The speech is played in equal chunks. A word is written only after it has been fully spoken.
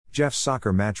Jeff's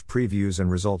soccer match previews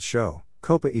and results show,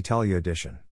 Coppa Italia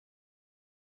edition.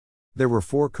 There were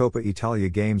 4 Coppa Italia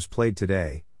games played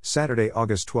today, Saturday,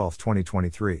 August 12,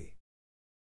 2023.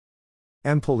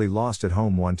 Empoli lost at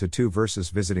home 1-2 versus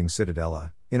visiting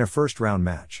Cittadella, in a first-round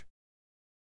match.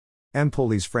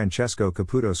 Empoli's Francesco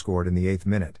Caputo scored in the 8th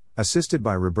minute, assisted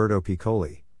by Roberto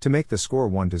Piccoli, to make the score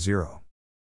 1-0.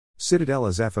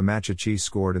 Cittadella's Effa Macici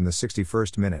scored in the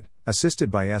 61st minute,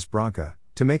 assisted by S. Branca,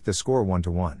 to make the score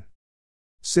 1-1.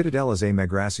 Cittadella's A.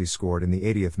 Magrassi scored in the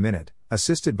 80th minute,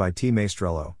 assisted by T.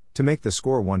 Maestrello, to make the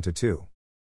score 1-2.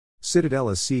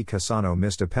 Cittadella's C. Cassano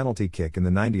missed a penalty kick in the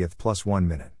 90th plus 1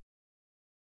 minute.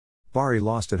 Bari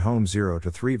lost at home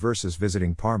 0-3 versus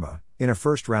visiting Parma, in a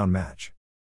first-round match.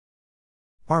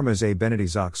 Parma's A.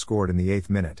 Benedizak scored in the 8th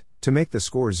minute, to make the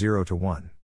score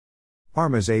 0-1.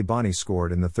 Parma's A. Boni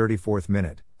scored in the 34th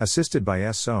minute, assisted by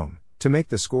S. Somme, to make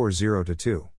the score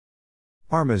 0-2.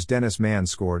 Parma's Dennis Mann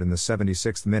scored in the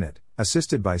 76th minute,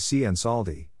 assisted by C.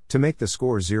 Ansaldi, to make the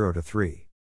score 0-3.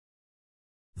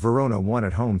 Verona won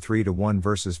at home 3-1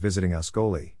 versus visiting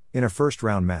Ascoli, in a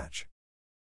first-round match.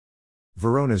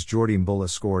 Verona's Jordi Mbulla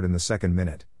scored in the 2nd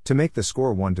minute, to make the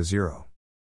score 1-0.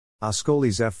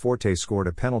 Ascoli's F. Forte scored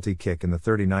a penalty kick in the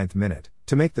 39th minute,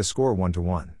 to make the score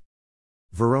 1-1.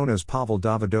 Verona's Pavel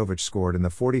Davidovic scored in the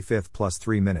 45th plus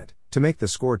 3 minute, to make the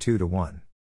score 2-1.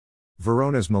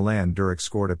 Verona's Milan Duric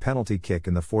scored a penalty kick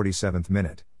in the 47th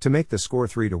minute, to make the score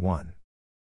 3-1.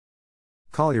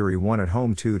 Cagliari won at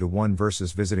home 2-1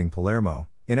 versus visiting Palermo,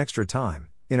 in extra time,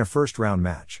 in a first-round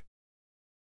match.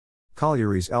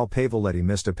 Cagliari's L. Pavoletti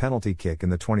missed a penalty kick in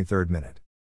the 23rd minute.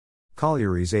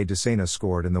 Cagliari's A. DeSena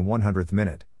scored in the 100th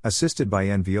minute, assisted by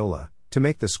N. Viola, to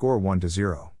make the score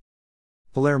 1-0.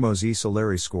 Palermo's E.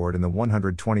 Soleri scored in the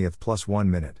 120th plus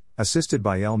 1 minute, assisted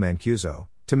by L. Mancuso,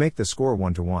 to make the score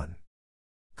 1-1.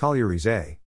 Cagliari's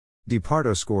A. Di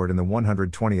Pardo scored in the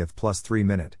 120th plus 3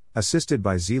 minute, assisted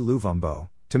by Z. Luvumbo,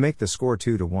 to make the score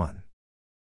 2-1.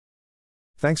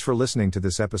 Thanks for listening to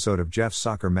this episode of Jeff's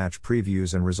Soccer Match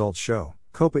Previews and Results Show,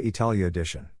 Coppa Italia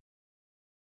edition.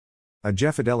 A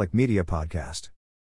Jeffadelic Media Podcast.